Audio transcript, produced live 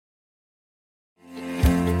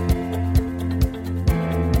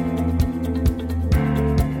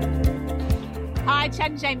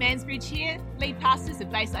Chad and Jay Mansbridge here, lead pastors of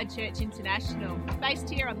Bayside Church International, based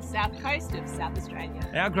here on the south coast of South Australia.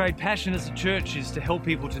 Our great passion as a church is to help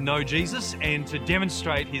people to know Jesus and to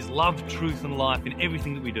demonstrate his love, truth and life in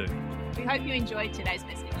everything that we do. We hope you enjoyed today's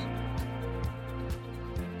message.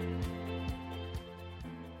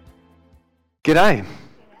 G'day,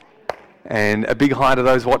 and a big hi to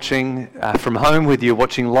those watching from home, whether you're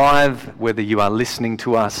watching live, whether you are listening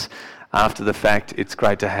to us after the fact. It's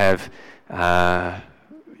great to have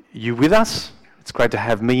you with us. It's great to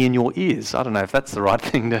have me in your ears. I don't know if that's the right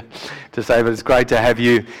thing to say, but it's great to have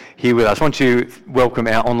you here with us. I want you to welcome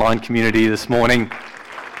our online community this morning.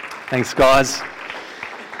 Thanks, guys.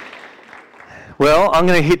 Well, I'm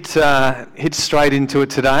going to hit straight into it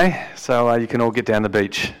today, so you can all get down the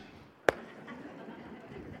beach.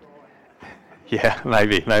 Yeah,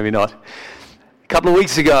 maybe not. A couple of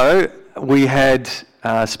weeks ago, we had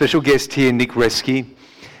a special guest here, Nick Reski,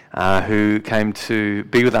 who came to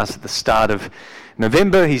be with us at the start of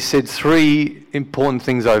November. He said three important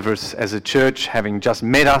things over us as a church, having just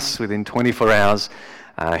met us within 24 hours.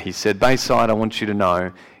 He said, Bayside, I want you to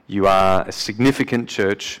know you are a significant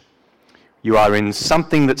church. You are in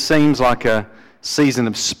something that seems like a season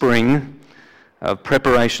of spring, of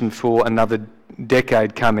preparation for another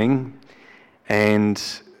decade coming. And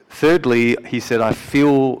thirdly, he said, I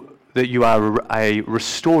feel that you are a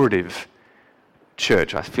restorative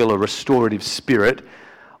church. I feel a restorative spirit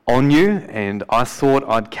on you, and I thought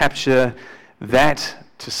I'd capture that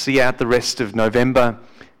to see out the rest of November,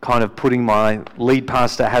 kind of putting my lead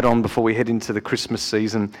pastor hat on before we head into the Christmas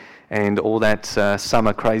season and all that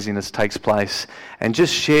summer craziness takes place, and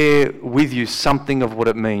just share with you something of what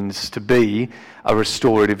it means to be a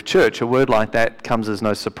restorative church. A word like that comes as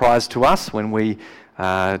no surprise to us. When we,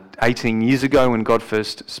 18 years ago, when God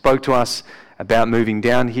first spoke to us about moving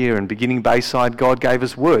down here and beginning Bayside, God gave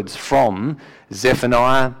us words from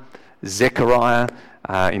Zephaniah, Zechariah,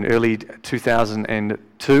 in early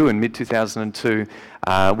 2002 and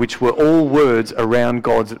mid-2002, which were all words around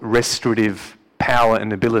God's restorative power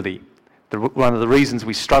and ability. One of the reasons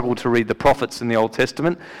we struggle to read the prophets in the Old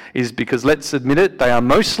Testament is because, let's admit it, they are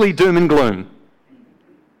mostly doom and gloom.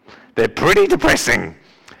 They're pretty depressing,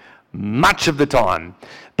 much of the time.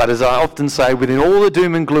 But as I often say, within all the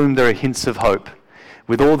doom and gloom, there are hints of hope.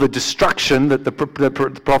 With all the destruction that the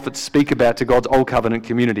prophets speak about to God's Old Covenant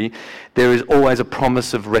community, there is always a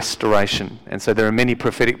promise of restoration. And so there are many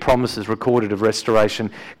prophetic promises recorded of restoration.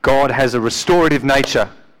 God has a restorative nature.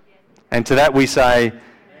 And to that we say,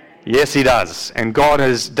 yes, he does. And God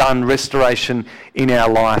has done restoration in our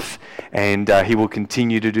life, and he will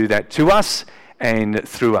continue to do that to us and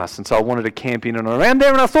through us. And so I wanted to camp in and around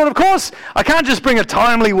there, and I thought, of course, I can't just bring a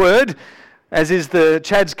timely word. As is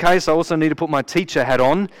Chad's case, I also need to put my teacher hat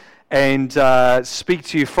on and speak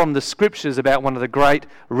to you from the scriptures about one of the great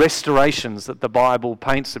restorations that the Bible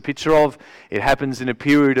paints a picture of. It happens in a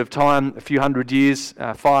period of time, a few hundred years,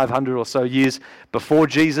 500 or so years before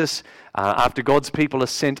Jesus, after God's people are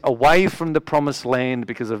sent away from the promised land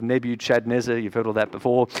because of Nebuchadnezzar. You've heard all that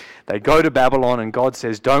before. They go to Babylon, and God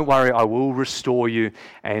says, don't worry, I will restore you.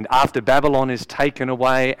 And after Babylon is taken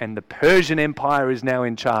away and the Persian Empire is now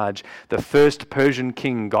in charge, the first Persian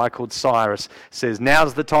king, a guy called Cyrus, says,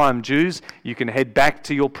 now's the time, Jews, you can head back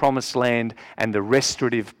to your promised land, and the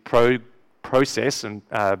restorative process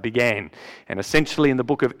began. And essentially in the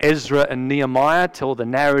book of Ezra and Nehemiah tell the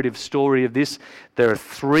narrative story of this. There are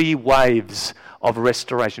three waves of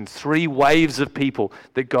restoration, three waves of people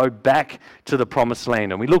that go back to the promised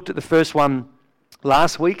land. And we looked at the first one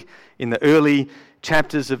last week in the early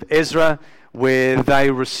chapters of Ezra, where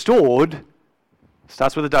they restored,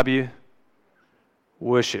 starts with a W,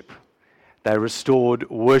 worship. They restored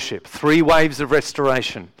worship. Three waves of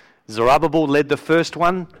restoration. Zerubbabel led the first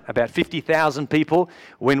one. About 50,000 people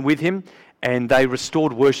went with him, and they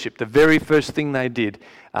restored worship. The very first thing they did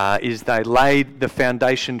is they laid the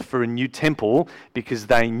foundation for a new temple, because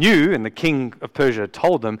they knew, and the king of Persia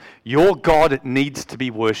told them, your God needs to be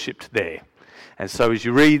worshipped there. And so as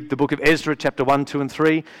you read the book of Ezra, chapter 1, 2, and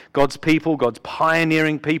 3, God's people, God's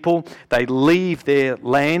pioneering people, they leave their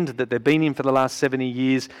land that they've been in for the last 70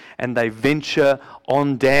 years, and they venture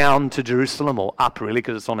on down to Jerusalem, or up really,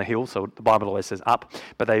 because it's on a hill, so the Bible always says up.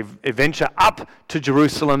 But they venture up to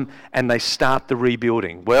Jerusalem, and they start the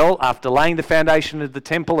rebuilding. Well, after laying the foundation of the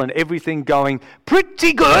temple and everything going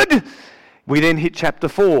pretty good, we then hit chapter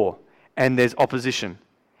 4, and there's opposition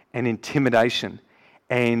and intimidation.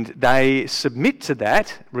 And they submit to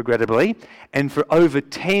that, regrettably, and for over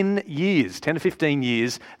 10 years, 10 to 15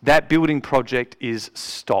 years, that building project is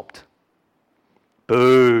stopped.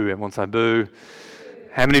 Boo, everyone say boo.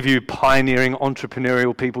 How many of you pioneering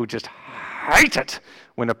entrepreneurial people just hate it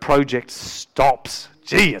when a project stops.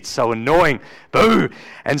 Gee, it's so annoying. Boo!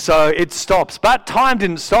 And so it stops. But time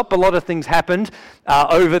didn't stop. A lot of things happened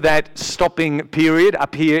over that stopping period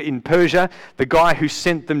up here in Persia. The guy who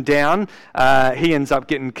sent them down, he ends up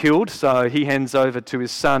getting killed. So he hands over to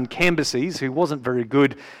his son Cambyses, who wasn't very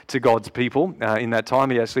good to God's people in that time.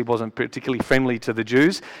 He actually wasn't particularly friendly to the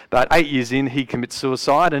Jews. But 8 years in, he commits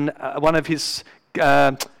suicide. And one of his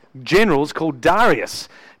generals called Darius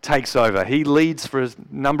takes over. He leads for a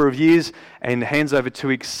number of years and hands over to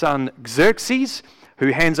his son Xerxes, who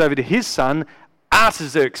hands over to his son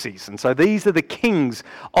Artaxerxes. And so these are the kings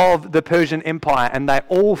of the Persian Empire, and they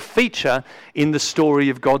all feature in the story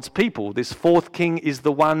of God's people. This fourth king is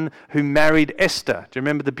the one who married Esther. Do you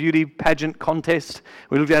remember the beauty pageant contest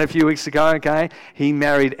we looked at a few weeks ago? Okay, he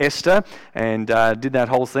married Esther and did that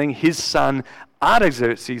whole thing. His son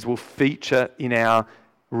Artaxerxes will feature in our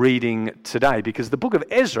reading today, because the book of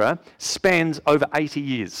Ezra spans over 80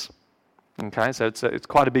 years. Okay, so it's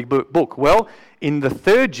quite a big book. Well, in this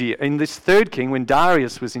third king, when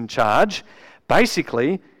Darius was in charge,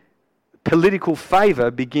 basically political favor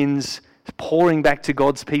begins pouring back to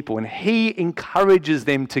God's people, and he encourages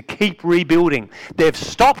them to keep rebuilding. They've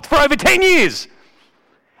stopped for over 10 years,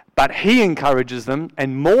 but he encourages them,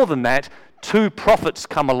 and more than that, 2 prophets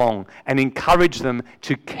come along and encourage them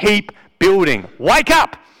to keep building. Wake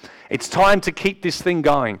up! It's time to keep this thing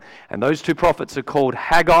going. And those 2 prophets are called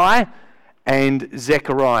Haggai and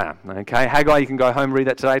Zechariah. Okay, Haggai, you can go home and read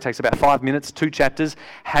that today. It takes about 5 minutes, 2 chapters.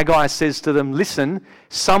 Haggai says to them, listen,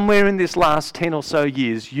 somewhere in this last 10 or so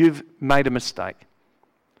years, you've made a mistake.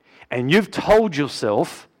 And you've told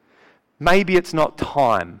yourself, maybe it's not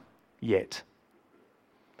time yet.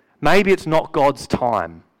 Maybe it's not God's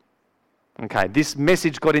time. Okay, this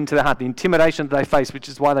message got into their heart, the intimidation that they faced, which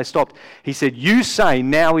is why they stopped. He said, you say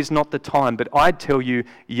now is not the time, but I tell you,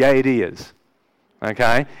 yea, it is.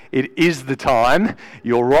 Okay, it is the time.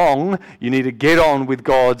 You're wrong. You need to get on with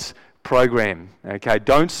God's program. Okay,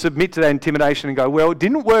 don't submit to that intimidation and go, well, it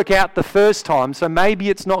didn't work out the first time, so maybe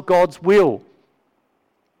it's not God's will.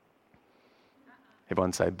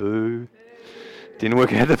 Everyone say boo. Didn't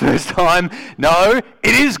work out the first time. No,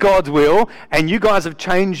 it is God's will, and you guys have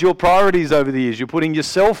changed your priorities over the years. You're putting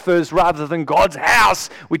yourself first rather than God's house,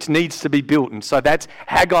 which needs to be built. And so that's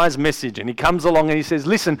Haggai's message. And he comes along and he says,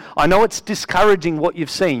 listen, I know it's discouraging what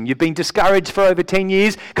you've seen. You've been discouraged for over 10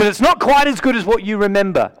 years because it's not quite as good as what you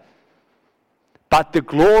remember. But the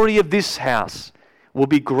glory of this house will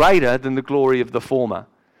be greater than the glory of the former.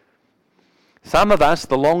 Some of us,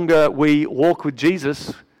 the longer we walk with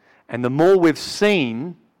Jesus, and the more we've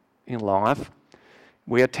seen in life,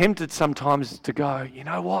 we are tempted sometimes to go, you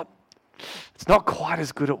know what? It's not quite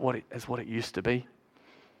as good as what it used to be.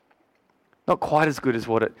 Not quite as good as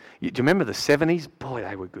do you remember the 70s? Boy,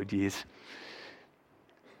 they were good years.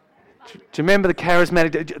 Do you remember the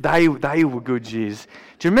charismatic? They were good years.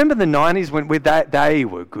 Do you remember the 90s when they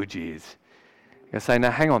were good years? I say, no,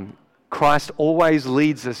 hang on. Christ always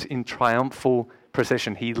leads us in triumphal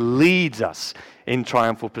procession. He leads us in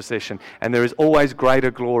triumphal procession, and there is always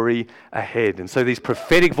greater glory ahead. And so these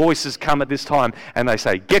prophetic voices come at this time and they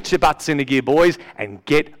say, get your butts in the gear, boys, and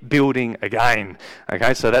get building again.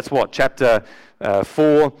 Okay, so that's what, chapter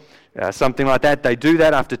 4, something like that. They do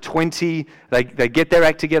that after 20, they get their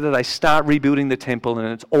act together, they start rebuilding the temple, and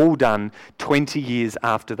it's all done 20 years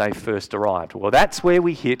after they first arrived. Well, that's where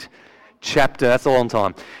we hit that's a long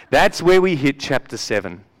time. That's where we hit chapter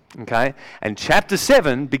 7. Okay, and chapter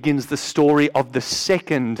 7 begins the story of the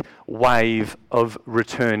second wave of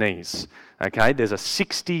returnees. Okay, there's a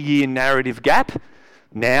 60-year narrative gap.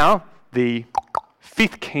 Now the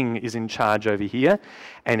 5th king is in charge over here,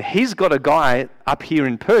 and he's got a guy up here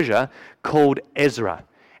in Persia called Ezra,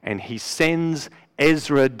 and he sends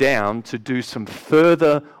Ezra down to do some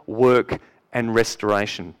further work and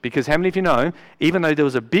restoration. Because how many of you know, even though there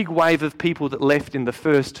was a big wave of people that left in the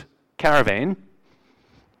first caravan,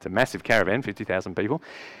 it's a massive caravan, 50,000 people,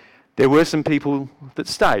 there were some people that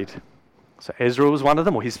stayed. So Ezra was one of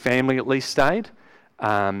them, or his family at least stayed.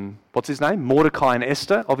 What's his name? Mordecai and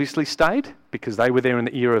Esther obviously stayed because they were there in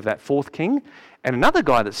the era of that 4th king. And another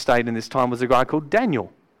guy that stayed in this time was a guy called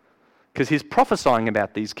Daniel, because he's prophesying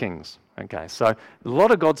about these kings. Okay, so a lot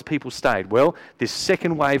of God's people stayed. Well, this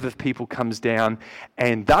second wave of people comes down,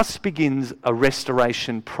 and thus begins a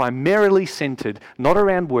restoration primarily centered, not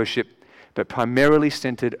around worship, but primarily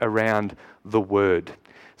centered around the Word.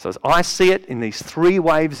 So as I see it in these 3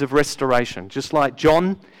 waves of restoration, just like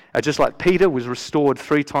Peter was restored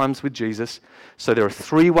 3 times with Jesus, so there are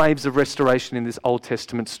 3 waves of restoration in this Old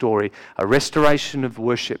Testament story. A restoration of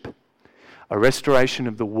worship, a restoration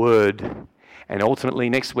of the Word, and ultimately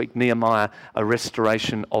next week, Nehemiah, a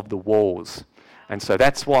restoration of the walls. And so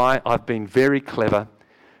that's why I've been very clever,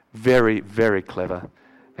 very, very clever,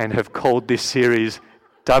 and have called this series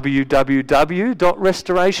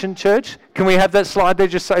www.restorationchurch. Can we have that slide there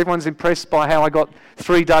just so everyone's impressed by how I got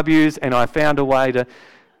 3 W's and I found a way to...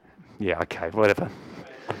 Yeah, okay, whatever.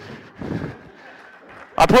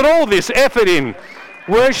 I put all this effort in.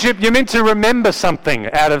 Worship, you're meant to remember something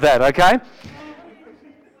out of that, okay?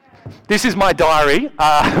 This is my diary,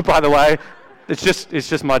 by the way. It's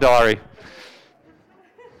just my diary.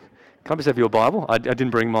 Can I just have your Bible? I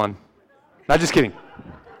didn't bring mine. No, just kidding.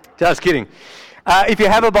 Just kidding. If you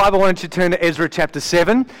have a Bible, why don't you turn to Ezra chapter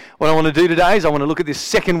 7. What I want to do today is I want to look at this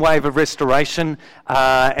second wave of restoration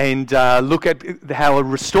and look at how a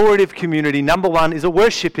restorative community, number one, is a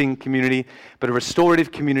worshipping community, but a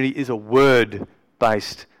restorative community is a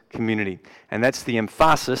word-based community. And that's the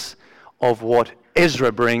emphasis of what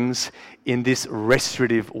Ezra brings in this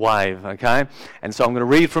restorative wave, okay? And so I'm going to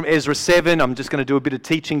read from Ezra 7. I'm just going to do a bit of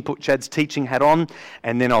teaching, put Chad's teaching hat on,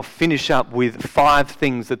 and then I'll finish up with 5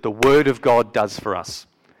 things that the Word of God does for us.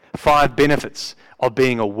 5 benefits of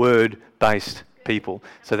being a word-based people.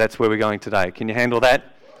 So that's where we're going today. Can you handle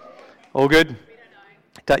that? All good?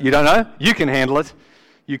 You don't know? You can handle it.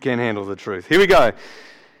 You can handle the truth. Here we go.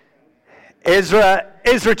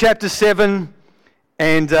 Ezra chapter 7.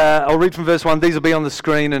 And I'll read from verse 1. These will be on the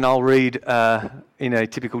screen, and I'll read in a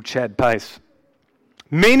typical Chad pace.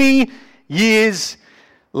 Many years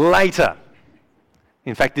later,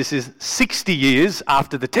 in fact, this is 60 years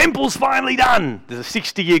after the temple's finally done. There's a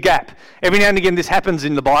 60-year gap. Every now and again this happens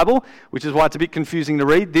in the Bible, which is why it's a bit confusing to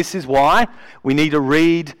read. This is why we need to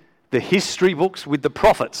read the history books with the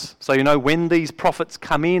prophets. So you know when these prophets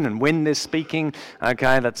come in and when they're speaking.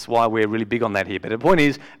 Okay, that's why we're really big on that here. But the point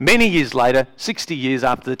is, many years later, 60 years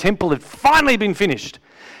after the temple had finally been finished,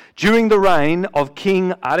 during the reign of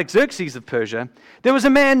King Artaxerxes of Persia, there was a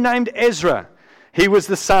man named Ezra. He was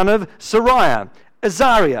the son of Sariah,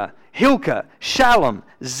 Azariah, Hilkiah, Shallum,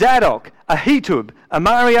 Zadok, Ahitub,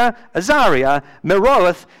 Amariah, Azariah,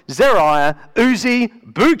 Meroeth, Zeriah, Uzi,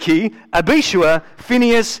 Buki, Abishua,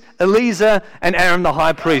 Phinehas, Eleazar, and Aaron the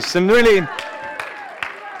high priest. And really,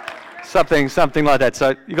 something like that.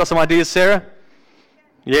 So you got some ideas, Sarah?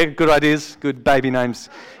 Yeah, good ideas, good baby names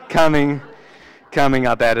coming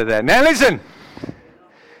up out of that. Now listen,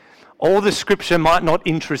 all the scripture might not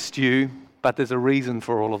interest you, but there's a reason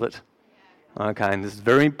for all of it. Okay, and this is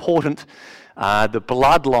very important. The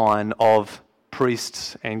bloodline of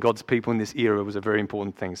priests and God's people in this era was a very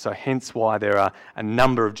important thing. So hence why there are a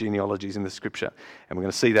number of genealogies in the scripture. And we're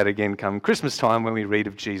going to see that again come Christmas time when we read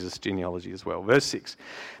of Jesus' genealogy as well. Verse 6.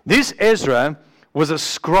 This Ezra was a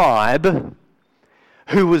scribe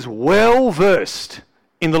who was well versed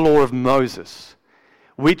in the law of Moses,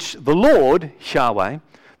 which the Lord, Yahweh,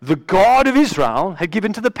 the God of Israel, had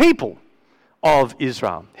given to the people of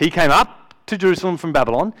Israel. He came up to Jerusalem from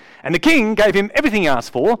Babylon, and the king gave him everything he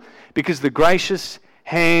asked for because the gracious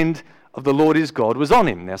hand of the Lord his God was on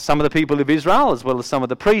him. Now, some of the people of Israel, as well as some of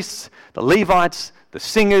the priests, the Levites, the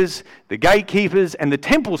singers, the gatekeepers, and the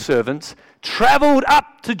temple servants, travelled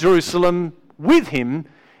up to Jerusalem with him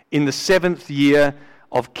in the 7th year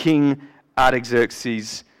of King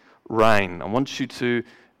Artaxerxes' reign. I want you to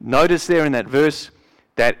notice there in that verse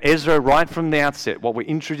that Ezra, right from the outset, what we're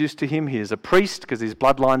introduced to him, he is a priest because his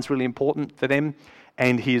bloodline's really important for them,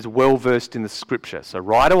 and he is well versed in the scripture. So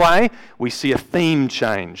right away, we see a theme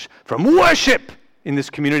change from worship in this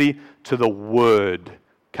community to the word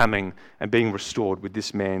coming and being restored with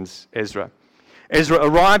this man's Ezra. Ezra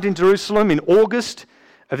arrived in Jerusalem in August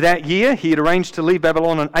of that year. He had arranged to leave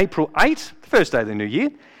Babylon on April 8, the first day of the new year,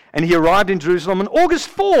 and he arrived in Jerusalem on August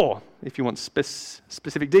 4, if you want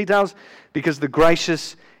specific details, because the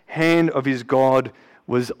gracious hand of his God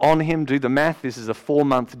was on him. Do the math. This is a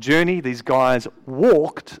 4-month journey. These guys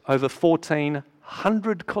walked over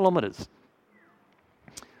 1,400 kilometers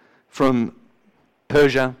from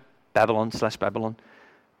Persia, Babylon,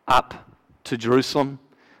 up to Jerusalem.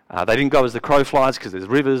 They didn't go as the crow flies because there's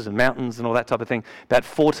rivers and mountains and all that type of thing. About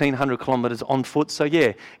 1,400 kilometres on foot. So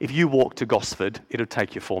yeah, if you walk to Gosford, it'll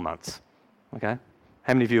take you 4 months. Okay?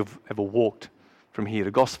 How many of you have ever walked from here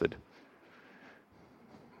to Gosford?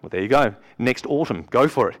 Well, there you go. Next autumn, go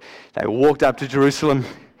for it. They walked up to Jerusalem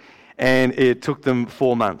and it took them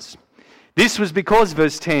 4 months. This was because,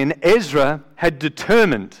 verse 10, Ezra had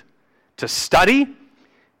determined to study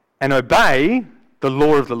and obey the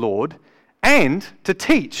law of the Lord and to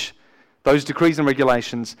teach those decrees and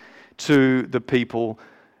regulations to the people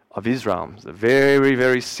of Israel. It's a very,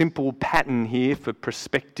 very simple pattern here for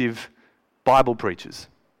prospective Bible preachers.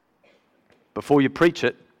 Before you preach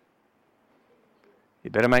it, you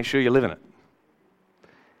better make sure you live in it.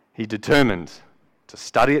 He determined to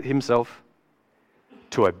study it himself,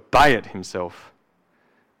 to obey it himself,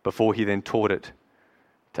 before he then taught it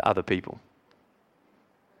to other people.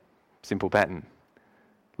 Simple pattern.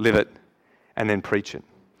 Live it and then preach it.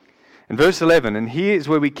 In verse 11, and here is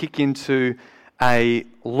where we kick into a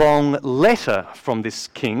long letter from this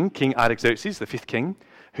king, King Artaxerxes, the fifth king,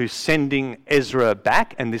 who's sending Ezra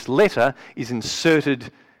back, and this letter is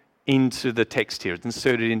inserted into the text here. It's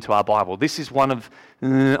inserted into our Bible. This is one of,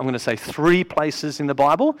 I'm going to say, 3 places in the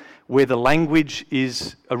Bible where the language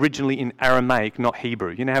is originally in Aramaic, not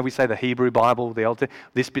Hebrew. You know how we say the Hebrew Bible, the Old?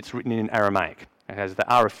 This bit's written in Aramaic. There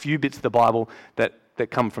are a few bits of the Bible that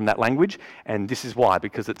come from that language, and this is why,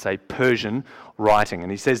 because it's a Persian writing. And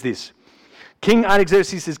he says this: King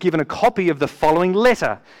Artaxerxes has given a copy of the following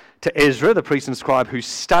letter to Ezra, the priest and scribe, who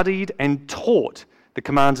studied and taught the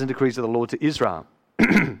commands and decrees of the Lord to Israel.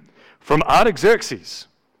 From Artaxerxes,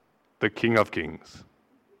 the King of Kings.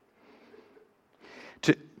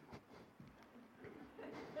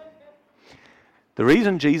 The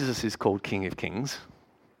reason Jesus is called King of Kings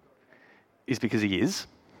is because he is,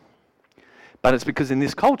 but it's because in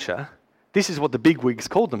this culture, this is what the bigwigs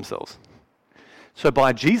called themselves. So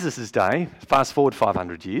by Jesus' day, fast forward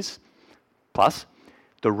 500 years plus,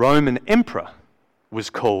 the Roman emperor was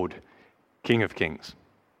called King of Kings.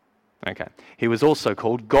 Okay. He was also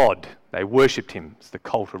called God. They worshipped him. It's the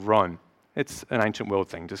cult of Rome. It's an ancient world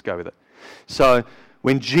thing. Just go with it. So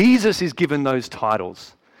when Jesus is given those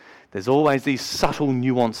titles, there's always these subtle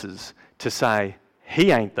nuances to say,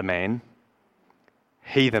 he ain't the man,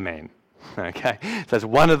 he the man. Okay. So that's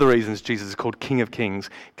one of the reasons Jesus is called King of Kings,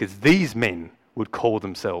 because these men would call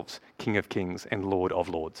themselves King of Kings and Lord of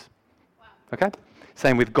Lords. Wow. Okay?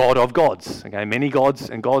 Same with God of gods. Okay? Many gods,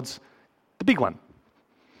 and God's the big one.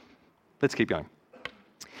 Let's keep going.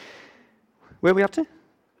 Where are we up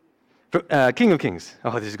to? King of Kings.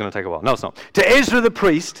 Oh, this is going to take a while. No, it's not. To Ezra the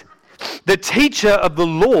priest, the teacher of the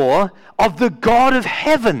law of the God of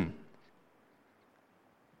heaven.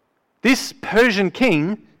 This Persian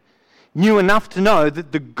king knew enough to know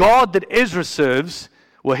that the God that Ezra serves,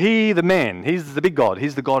 well, he the man. He's the big God.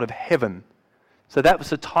 He's the God of heaven. So that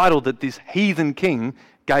was a title that this heathen king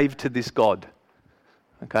gave to this God.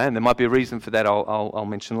 Okay, and there might be a reason for that I'll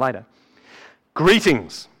mention later.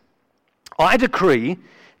 Greetings. I decree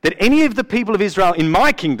that any of the people of Israel in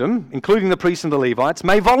my kingdom, including the priests and the Levites,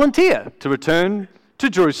 may volunteer to return to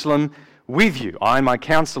Jerusalem with you. I and my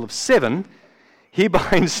council of 7 hereby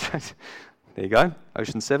instruct... There you go,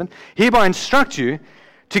 Ocean 7. Hereby instruct you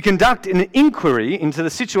to conduct an inquiry into the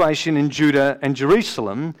situation in Judah and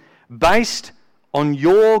Jerusalem based on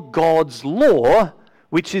your God's law,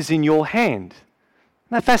 which is in your hand.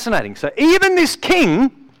 Isn't that fascinating? So even this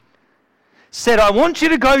king said, I want you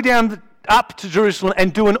to go up to Jerusalem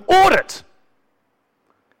and do an audit.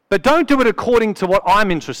 But don't do it according to what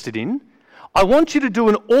I'm interested in. I want you to do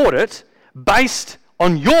an audit based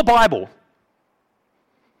on your Bible.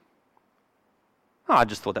 Oh, I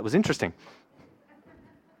just thought that was interesting.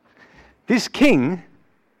 This king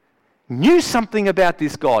knew something about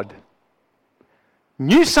this God,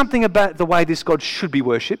 knew something about the way this God should be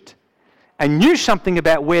worshipped, and knew something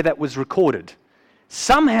about where that was recorded.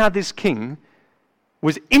 Somehow this king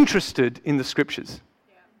was interested in the scriptures.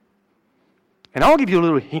 Yeah. And I'll give you a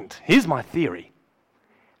little hint. Here's my theory.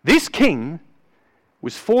 This king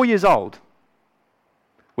was 4 years old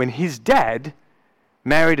when his dad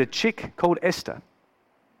married a chick called Esther.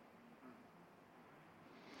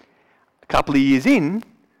 A couple of years in,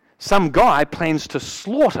 some guy plans to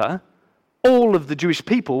slaughter all of the Jewish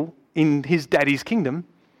people in his daddy's kingdom,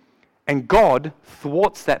 and God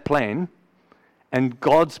thwarts that plan, and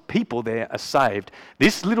God's people there are saved.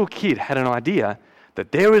 This little kid had an idea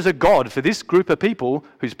that there is a God for this group of people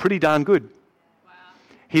who's pretty darn good. Wow.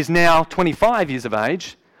 He's now 25 years of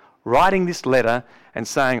age, writing this letter and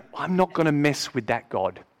saying, I'm not going to mess with that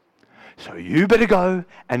God. So you better go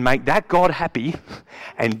and make that God happy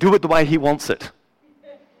and do it the way he wants it.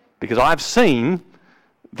 Because I've seen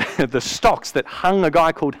the stocks that hung a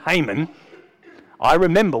guy called Haman. I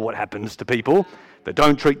remember what happens to people that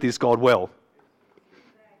don't treat this God well.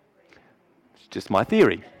 It's just my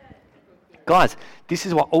theory. Guys, this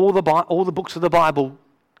is what all the books of the Bible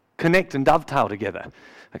connect and dovetail together.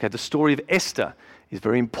 Okay, the story of Esther is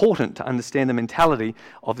very important to understand the mentality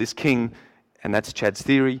of this king, and that's Chad's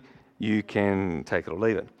theory. You can take it or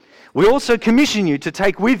leave it. We also commission you to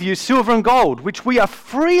take with you silver and gold, which we are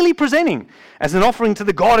freely presenting as an offering to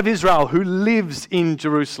the God of Israel who lives in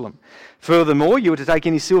Jerusalem. Furthermore, you are to take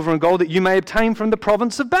any silver and gold that you may obtain from the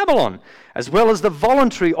province of Babylon, as well as the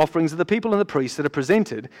voluntary offerings of the people and the priests that are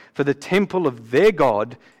presented for the temple of their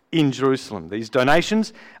God in Jerusalem. These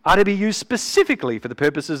donations are to be used specifically for the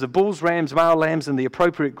purposes of bulls, rams, male lambs, and the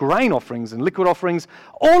appropriate grain offerings and liquid offerings,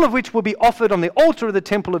 all of which will be offered on the altar of the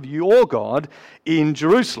temple of your God in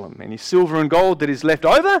Jerusalem. Any silver and gold that is left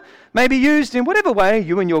over may be used in whatever way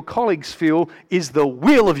you and your colleagues feel is the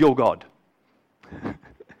will of your God.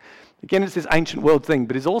 Again, it's this ancient world thing,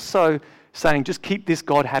 but it's also saying, just keep this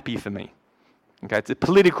God happy for me. Okay, it's a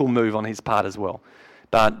political move on his part as well.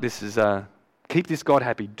 But this is keep this God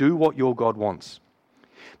happy. Do what your God wants.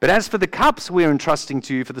 But as for the cups we are entrusting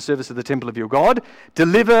to you for the service of the temple of your God,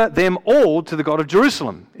 deliver them all to the God of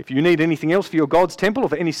Jerusalem. If you need anything else for your God's temple or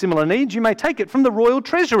for any similar needs, you may take it from the royal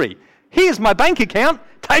treasury. Here's my bank account.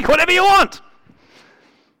 Take whatever you want.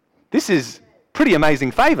 This is pretty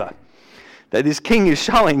amazing favour that this king is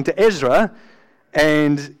showing to Ezra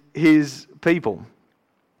and his people.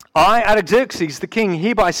 I, Artaxerxes the king,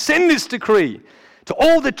 hereby send this decree to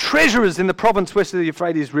all the treasurers in the province west of the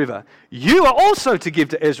Euphrates River. You are also to give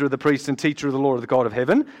to Ezra the priest and teacher of the law of the God of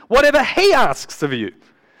heaven whatever he asks of you.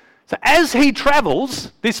 So as he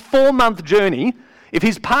travels this 4-month journey, if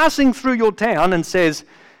he's passing through your town and says,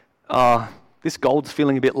 this gold's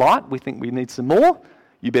feeling a bit light, we think we need some more,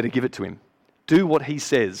 you better give it to him. Do what he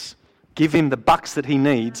says. Give him the bucks that he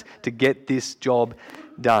needs to get this job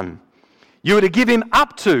done. You are to give him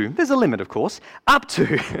up to, there's a limit of course, up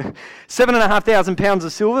to 7,500 pounds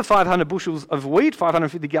of silver, 500 bushels of wheat,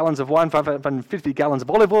 550 gallons of wine, 550 gallons of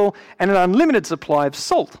olive oil, and an unlimited supply of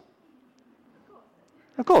salt.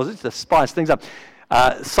 Of course, it's to spice things up.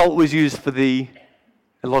 Salt was used for a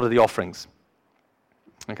lot of the offerings.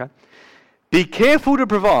 Okay. Be careful to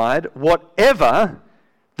provide whatever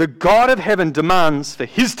the God of heaven demands for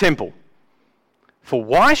his temple. For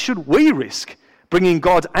why should we risk bringing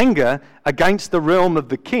God's anger against the realm of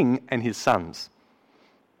the king and his sons?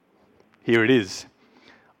 Here it is.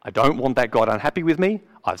 I don't want that God unhappy with me.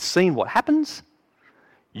 I've seen what happens.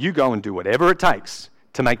 You go and do whatever it takes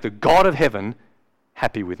to make the God of heaven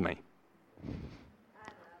happy with me.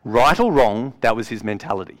 Right or wrong, that was his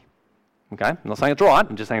mentality. Okay? I'm not saying it's right,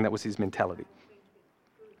 I'm just saying that was his mentality.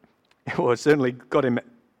 Well, it certainly got him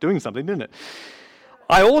doing something, didn't it?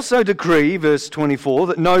 I also decree, verse 24,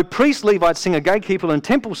 that no priest, Levite, singer, gatekeeper, and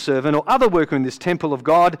temple servant or other worker in this temple of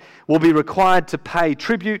God will be required to pay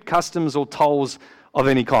tribute, customs, or tolls of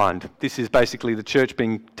any kind. This is basically the church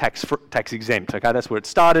being tax exempt. Okay, that's where it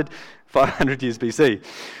started, 500 years BC.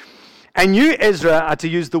 And you, Ezra, are to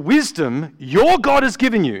use the wisdom your God has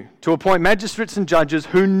given you to appoint magistrates and judges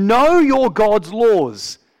who know your God's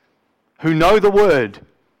laws, who know the word,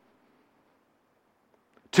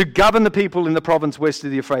 to govern the people in the province west of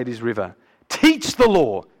the Euphrates River. Teach the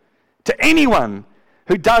law to anyone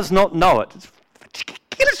who does not know it.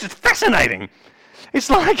 It's just fascinating. It's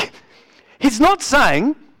like, he's not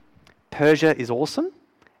saying, Persia is awesome,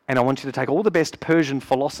 and I want you to take all the best Persian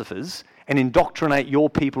philosophers and indoctrinate your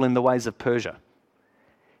people in the ways of Persia.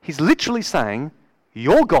 He's literally saying,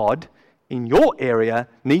 your God in your area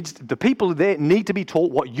the people there need to be taught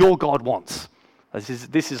what your God wants.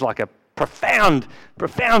 This is like a profound.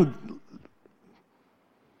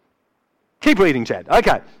 Keep reading, Chad.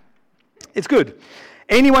 Okay. It's good.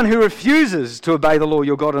 Anyone who refuses to obey the law of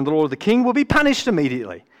your God and the law of the king will be punished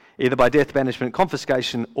immediately, either by death, banishment,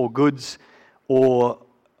 confiscation, or goods, or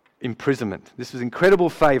imprisonment. This was incredible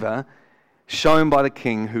favour shown by the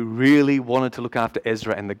king who really wanted to look after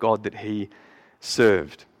Ezra and the God that he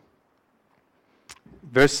served.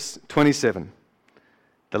 Verse 27.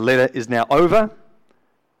 The letter is now over.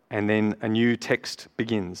 And then a new text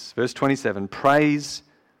begins. Verse 27, praise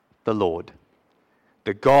the Lord,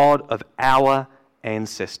 the God of our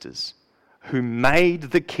ancestors, who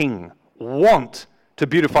made the king want to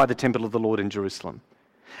beautify the temple of the Lord in Jerusalem.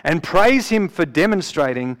 And praise him for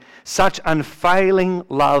demonstrating such unfailing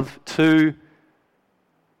love to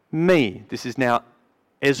me. This is now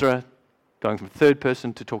Ezra going from third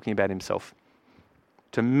person to talking about himself.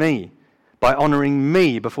 To me. By honouring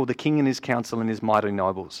me before the king and his council and his mighty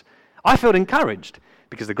nobles. I felt encouraged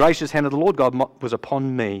because the gracious hand of the Lord God was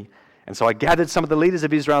upon me. And so I gathered some of the leaders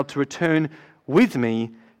of Israel to return with me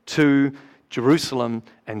to Jerusalem.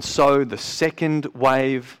 And so the second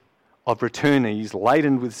wave of returnees,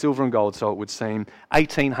 laden with silver and gold, so it would seem,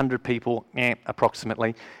 1,800 people,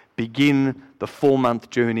 approximately, begin the 4-month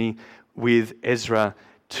journey with Ezra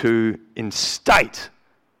to instate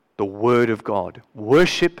the Word of God.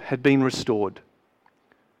 Worship had been restored.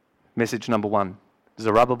 Message number 1.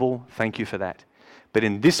 Zerubbabel, thank you for that. But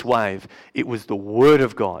in this wave, it was the Word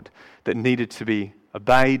of God that needed to be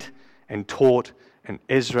obeyed and taught, and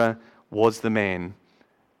Ezra was the man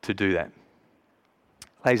to do that.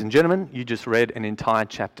 Ladies and gentlemen, you just read an entire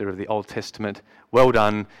chapter of the Old Testament. Well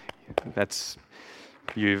done.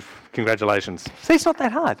 Congratulations. See, it's not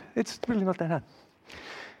that hard. It's really not that hard.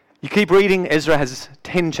 You keep reading. Ezra has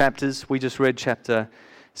 10 chapters. We just read chapter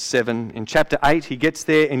 7. In chapter 8, he gets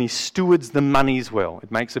there and he stewards the monies well.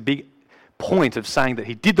 It makes a big point of saying that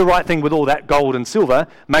he did the right thing with all that gold and silver,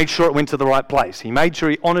 made sure it went to the right place. He made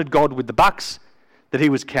sure he honoured God with the bucks that he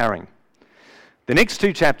was carrying. The next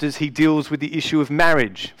 2 chapters, he deals with the issue of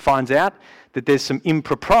marriage, finds out that there's some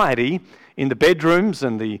impropriety in the bedrooms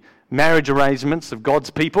and the marriage arrangements of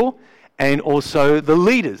God's people, and also the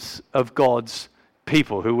leaders of God's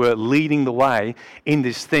people who were leading the way in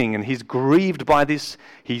this thing. And he's grieved by this.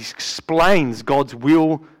 He explains God's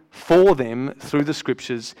will for them through the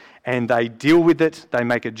scriptures, and they deal with it, they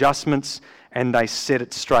make adjustments, and they set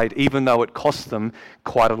it straight, even though it cost them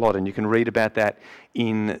quite a lot. And you can read about that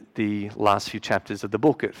in the last few chapters of the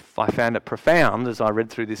book. I found it profound, as I read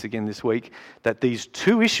through this again this week, that these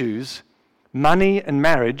 2 issues, money and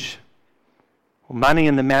marriage, or money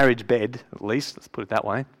and the marriage bed, at least, let's put it that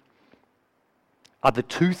way, are the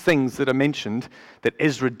 2 things that are mentioned that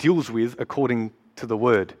Ezra deals with according to the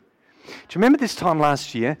Word. Do you remember this time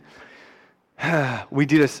last year? I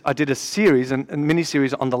did a series, a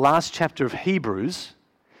mini-series on the last chapter of Hebrews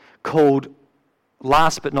called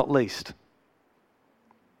Last But Not Least.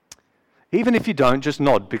 Even if you don't, just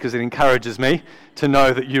nod, because it encourages me to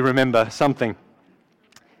know that you remember something.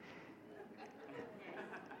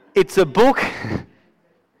 It's a book.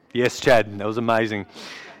 Yes, Chad, that was amazing.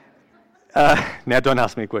 Now don't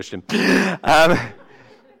ask me a question.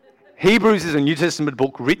 Hebrews is a New Testament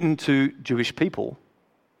book written to Jewish people,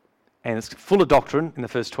 and it's full of doctrine in the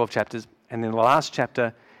first 12 chapters, and in the last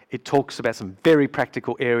chapter it talks about some very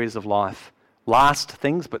practical areas of life. Last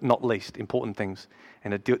things, but not least, important things.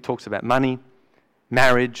 And it talks about money,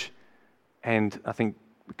 marriage, and I think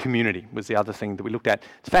community was the other thing that we looked at.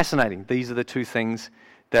 It's fascinating. These are the 2 things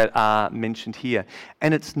that are mentioned here.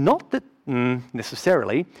 And it's not that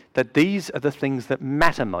necessarily that these are the things that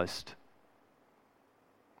matter most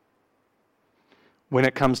when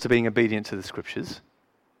it comes to being obedient to the scriptures.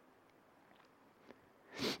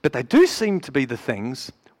 But they do seem to be the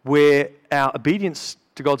things where our obedience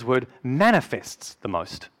to God's word manifests the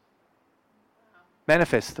most.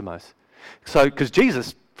 Manifests the most. So, because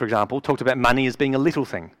Jesus, for example, talked about money as being a little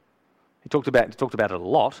thing. He talked about it a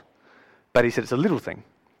lot, but he said it's a little thing.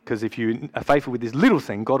 Because if you are faithful with this little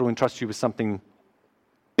thing, God will entrust you with something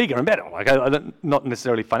bigger and better. Like, not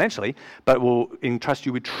necessarily financially, but will entrust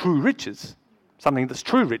you with true riches. Something that's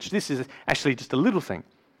true rich. This is actually just a little thing.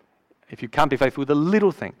 If you can't be faithful with a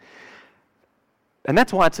little thing. And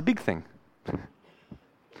that's why it's a big thing.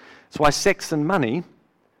 That's why sex and money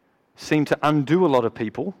seem to undo a lot of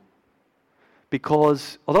people,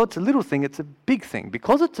 because although it's a little thing, it's a big thing.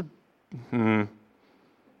 Because it's a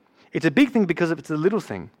big thing because it's a little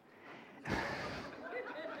thing.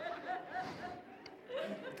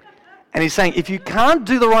 And he's saying, if you can't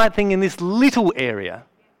do the right thing in this little area,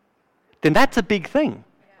 then that's a big thing.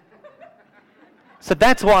 So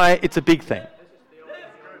that's why it's a big thing.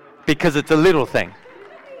 Because it's a little thing.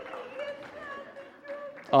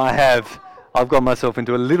 I've got myself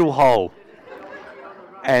into a little hole.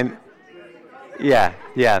 And yeah.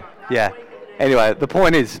 Anyway, the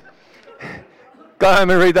point is, go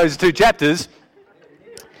home and read those 2 chapters.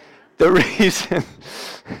 The reason...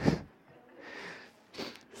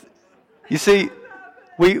 You see,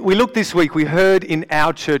 we looked this week, we heard in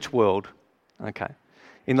our church world,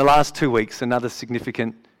 in the last 2 weeks, another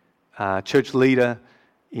significant church leader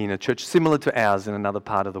in a church similar to ours in another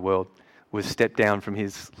part of the world was stepped down from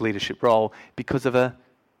his leadership role because of a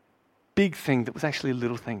big thing that was actually a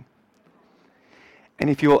little thing. And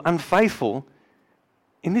if you're unfaithful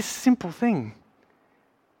in this simple thing,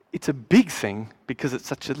 it's a big thing because it's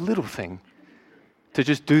such a little thing to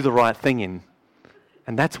just do the right thing in.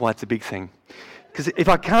 And that's why it's a big thing. Because if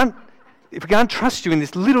I can't trust you in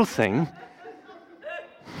this little thing,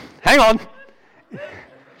 hang on.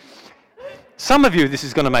 Some of you, this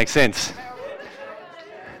is going to make sense.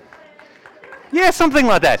 Yeah, something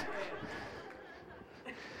like that.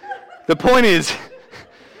 The point is,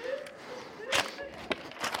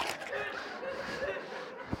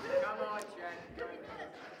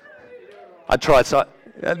 I tried, so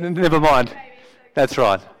never mind. That's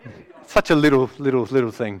right. Such a little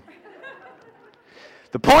thing.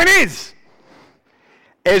 The point is,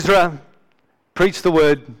 Ezra preached the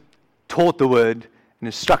word, taught the word, and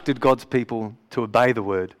instructed God's people to obey the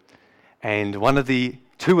word. And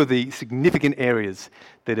two of the significant areas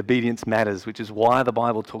that obedience matters, which is why the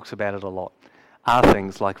Bible talks about it a lot, are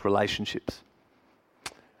things like relationships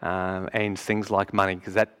and things like money,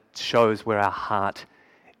 because that shows where our heart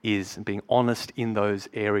is. And being honest in those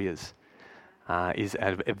areas is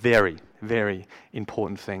a very, very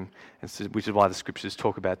important thing, which is why the scriptures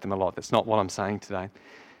talk about them a lot. That's not what I'm saying today.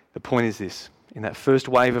 The point is this: in that first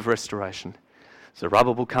wave of restoration,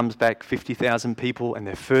 Zerubbabel comes back, 50,000 people, and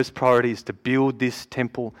their first priority is to build this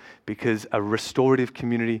temple because a restorative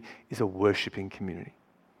community is a worshipping community.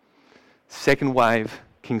 Second wave,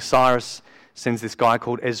 King Cyrus sends this guy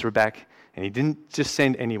called Ezra back, and he didn't just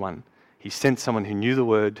send anyone. He sent someone who knew the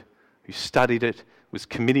word, who studied it, was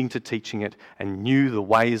committing to teaching it, and knew the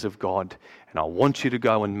ways of God. And I want you to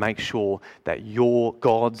go and make sure that your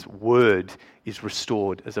God's word is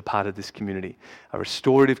restored as a part of this community. A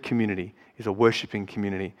restorative community is a worshipping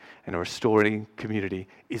community, and a restorative community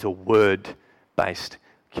is a word-based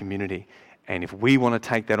community. And if we want to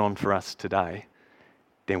take that on for us today,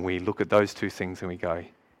 then we look at those two things and we go,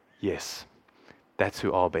 yes, that's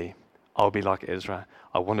who I'll be. I'll be like Ezra.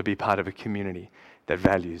 I want to be part of a community that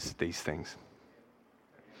values these things.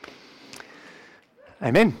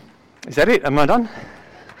 Amen. Is that it? Am I done?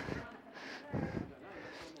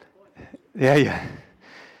 Yeah.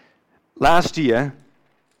 Last year,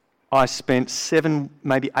 I spent 7,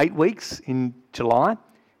 maybe 8 weeks in July,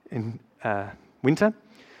 in winter,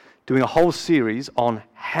 doing a whole series on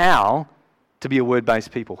how to be a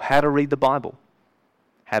word-based people, how to read the Bible,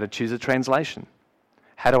 how to choose a translation,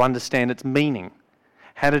 how to understand its meaning,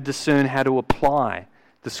 how to discern how to apply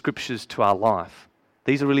the scriptures to our life.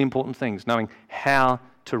 These are really important things, knowing how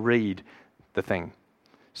to read the thing.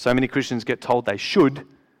 So many Christians get told they should,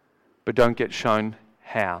 but don't get shown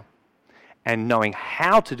how. And knowing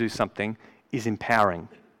how to do something is empowering.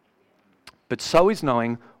 But so is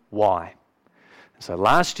knowing why. So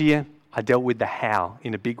last year, I dealt with the how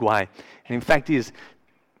in a big way. And in fact,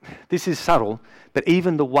 this is subtle, but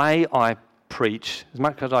even the way I preach, as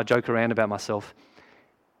much as I joke around about myself,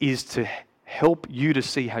 is to help you to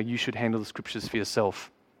see how you should handle the scriptures for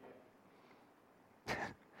yourself.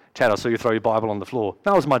 Chad, I saw you throw your Bible on the floor.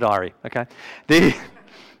 That was my diary, okay?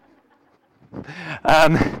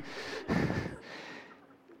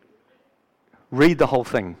 Read the whole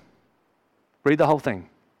thing. Read the whole thing.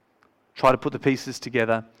 Try to put the pieces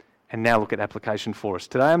together, and now look at application for us.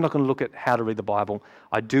 Today I'm not going to look at how to read the Bible.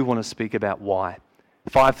 I do want to speak about why.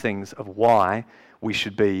 5 things of why we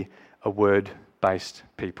should be a word-based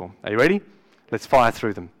people. Are you ready? Let's fire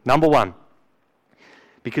through them. Number 1,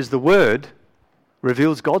 because the word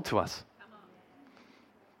reveals God to us.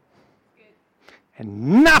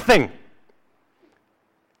 And nothing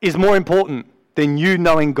is more important than you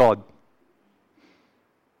knowing God.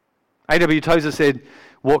 A.W. Tozer said,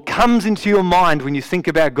 what comes into your mind when you think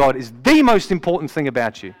about God is the most important thing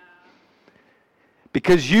about you.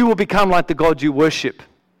 Because you will become like the God you worship.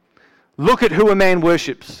 Look at who a man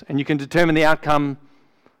worships, and you can determine the outcome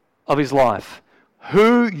of his life.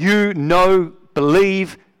 Who you know,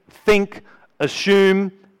 believe, think,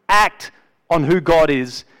 assume, act on who God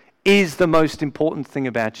is the most important thing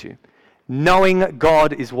about you. Knowing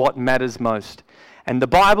God is what matters most. And the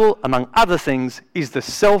Bible, among other things, is the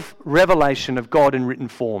self-revelation of God in written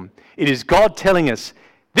form. It is God telling us,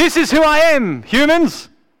 this is who I am, humans.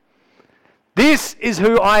 This is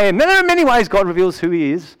who I am. Now, there are many ways God reveals who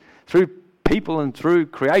he is, through people and through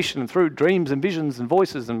creation and through dreams and visions and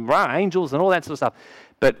voices and angels and all that sort of stuff.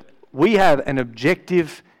 But we have an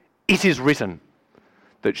objective, it is written,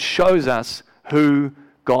 that shows us who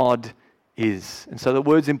God is. And so the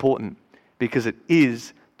word's important because it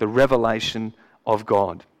is the revelation of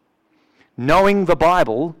God. Knowing the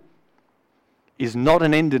Bible is not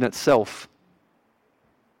an end in itself.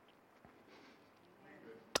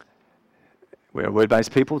 We're a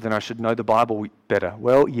word-based people, then I should know the Bible better.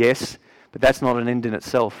 Well, yes, but that's not an end in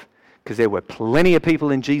itself, because there were plenty of people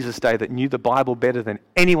in Jesus' day that knew the Bible better than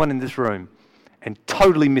anyone in this room and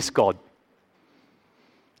totally missed God.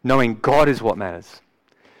 Knowing God is what matters.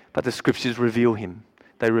 But the scriptures reveal him.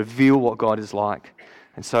 They reveal what God is like.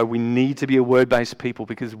 And so we need to be a word-based people,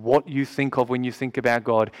 because what you think of when you think about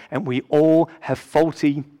God, and we all have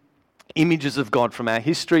faulty images of God from our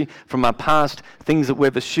history, from our past, things that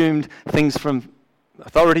we've assumed, things from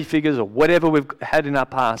authority figures or whatever we've had in our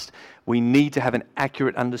past. We need to have an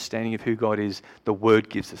accurate understanding of who God is. The Word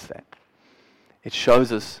gives us that. It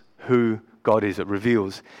shows us who God is. It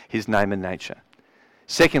reveals his name and nature.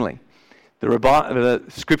 Secondly, the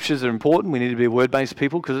scriptures are important. We need to be a word-based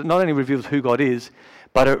people because it not only reveals who God is,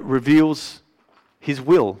 but it reveals his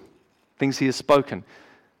will, things he has spoken,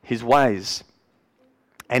 his ways,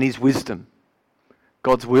 and his wisdom.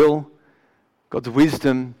 God's will, God's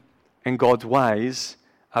wisdom, and God's ways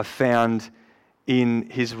are found in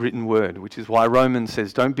his written word, which is why Romans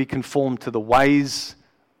says, don't be conformed to the ways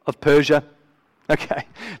of Persia. Okay,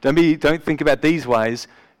 don't think about these ways.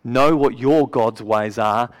 Know what your God's ways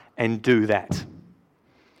are and do that.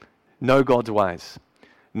 Know God's ways.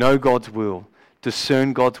 Know God's will.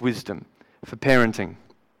 Discern God's wisdom for parenting.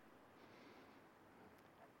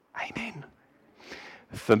 Amen.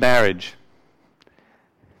 For marriage.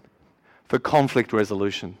 For conflict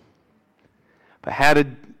resolution. For how to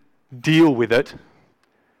deal with it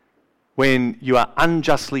when you are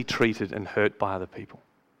unjustly treated and hurt by other people.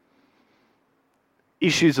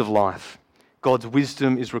 Issues of life. God's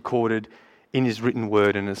wisdom is recorded in his written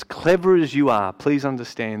word, and as clever as you are, please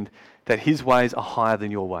understand that his ways are higher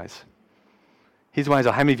than your ways. His ways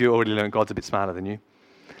are, how many of you already learned God's a bit smarter than you?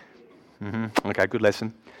 Okay, good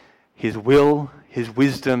lesson. His will, his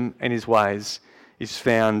wisdom, and his ways is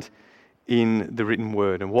found in the written